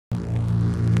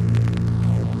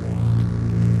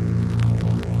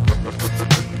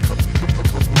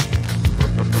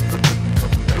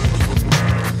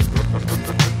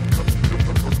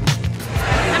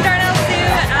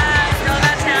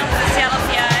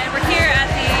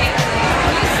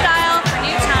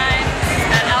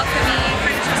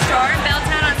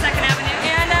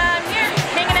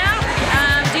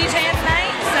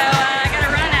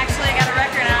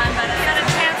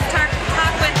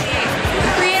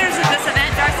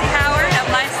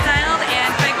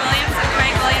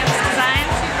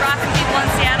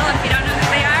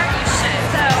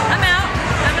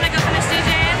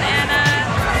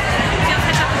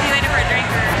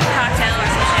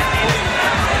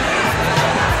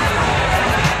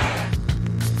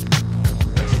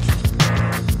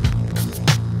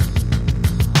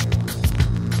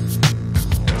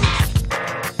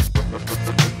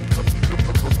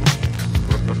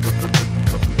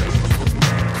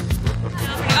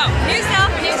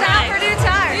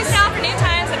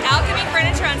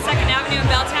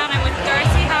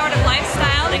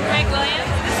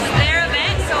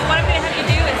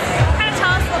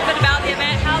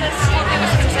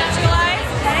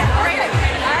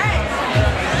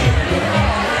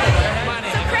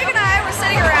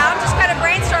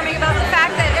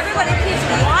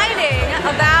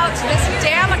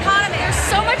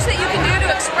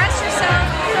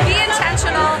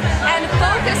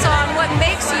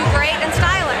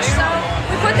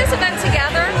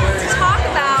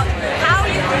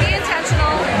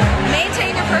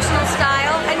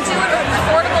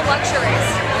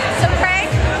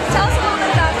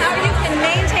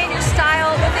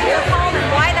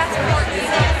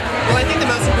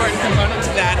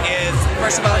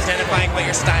first of all identifying what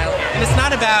your style is. And it's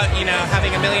not about, you know,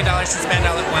 having $1 million to spend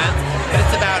all at once, but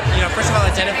it's about, you know, first of all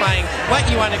identifying what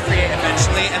you want to create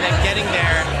eventually and then getting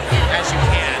there as you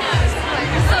can.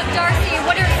 So Darcy,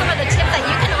 what are some of the tips that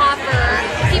you can offer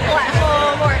people at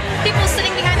home or people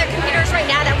sitting behind their computers right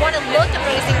now that want to look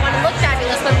amazing, want to look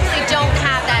fabulous, but really don't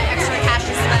have that extra cash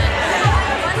to spend?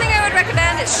 One thing I would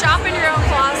recommend is shop in your own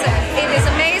closet. It is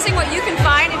amazing what you can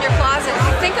find in your closet.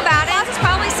 If you think about it, it's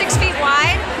probably 6 feet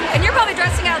wide, and you're probably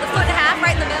dressing out of the 1.5 feet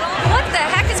right in the middle. What the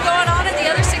heck is going on in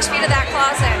the other 6 feet of that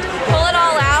closet? Pull it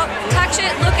all out, touch it,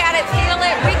 look at it, feel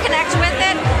it, reconnect with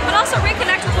it, but also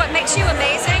reconnect with what makes you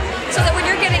amazing so that when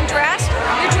you're getting dressed,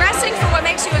 you're dressing for what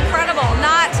makes you incredible,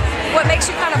 not what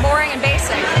makes you kind of boring and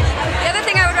basic. The other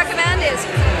thing I would recommend is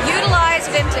utilize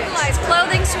vintage. Utilize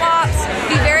clothing swaps,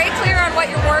 be very clear on what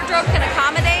your wardrobe can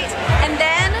accommodate, and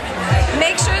then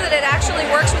make sure that it actually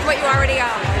works with what you already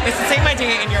own. It's the same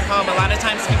idea in your home. A lot of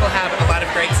times people have a lot of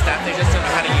great stuff, they just don't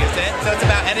know how to use it. So it's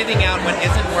about editing out what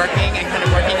isn't working and kind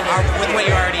of working with what you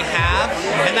already have,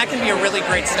 and that can be a really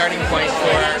great starting point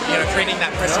for, you know, creating that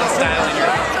personal style in your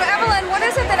home. So Evelyn, what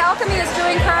is it that Alchemy is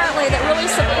doing currently that really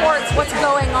supports what's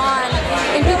going on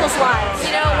in people's lives?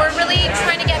 You know, we're really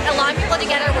trying to get a lot of people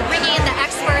together. We're bringing in the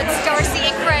experts, Darcy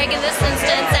and Craig in this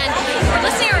instance, and we're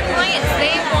listening to our clients.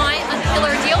 They want a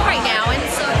killer deal right now, and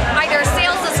so either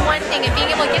sales is one thing and being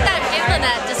able to give that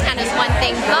discount is one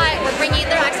thing, but we're bringing in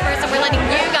their experts and we're letting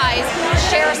you guys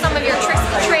share some of your tricks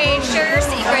of the trade, share your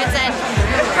secrets, and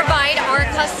provide our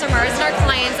customers and our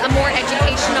clients a more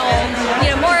educational, you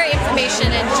know, more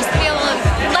information, and just be able to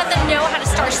let them know how to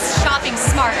start shopping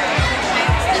smarter.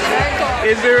 Very cool.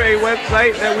 Is there a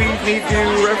website that we need to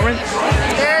reference?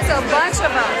 There's a bunch of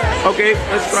them. Okay,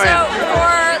 let's try it. So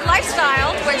for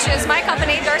Lifestyle, which is my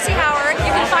company, Darcy Howard,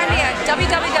 you can find me at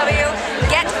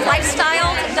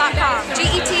www.getlifestyled.com.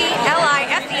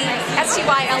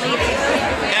 GETLIFESTYLED.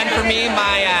 And for me,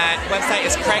 my website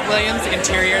is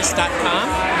CraigWilliamsInteriors.com.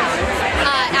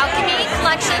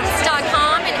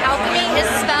 AlchemyCollections.com, and Alchemy is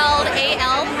spelled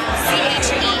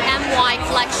ALCHEMY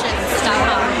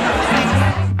Collections.com.